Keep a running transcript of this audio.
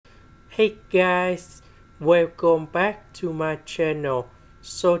Hey guys, welcome back to my channel.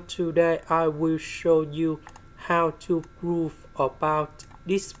 So today I will show you how to prove about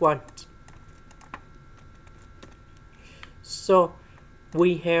this one. So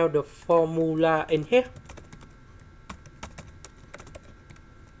we have the formula in here.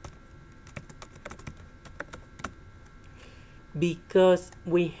 Because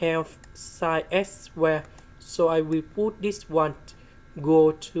we have sine x squared, so I will put this one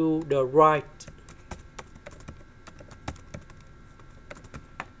go to the right.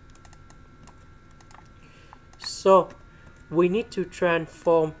 So we need to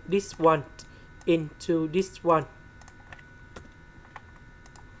transform this one into this one.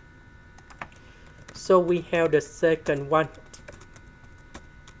 So we have the second one.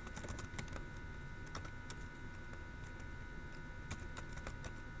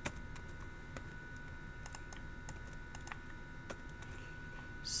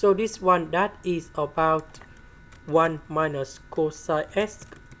 So this one that is about 1 minus cosine x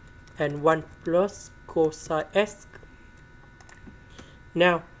and 1 plus cosine x.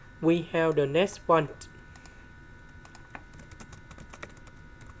 Now we have the next one.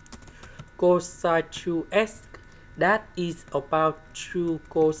 Cosine 2x, that is about 2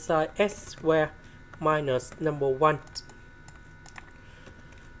 cosine x squared minus number 1.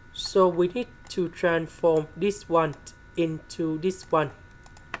 So we need to transform this one into this one.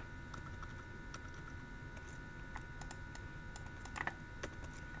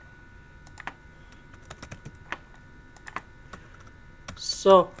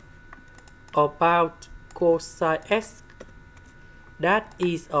 So about cosine x, that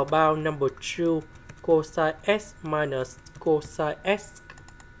is about number 2 cosine x minus cosine x.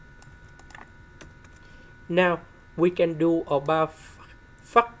 Now we can do about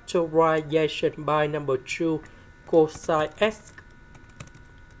factorization by number 2 cosine x.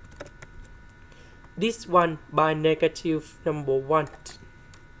 This one by negative number 1.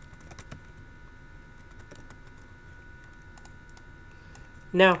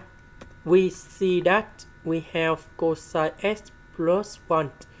 Now we see that we have cosine x plus 1,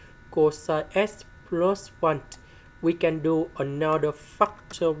 cosine x plus 1. We can do another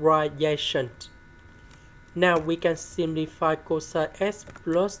factorization. Now we can simplify cosine x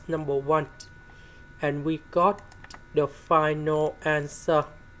plus number 1 and we got the final answer.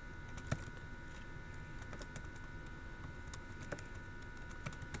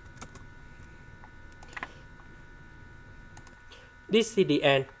 This is the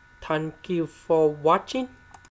end. Thank you for watching.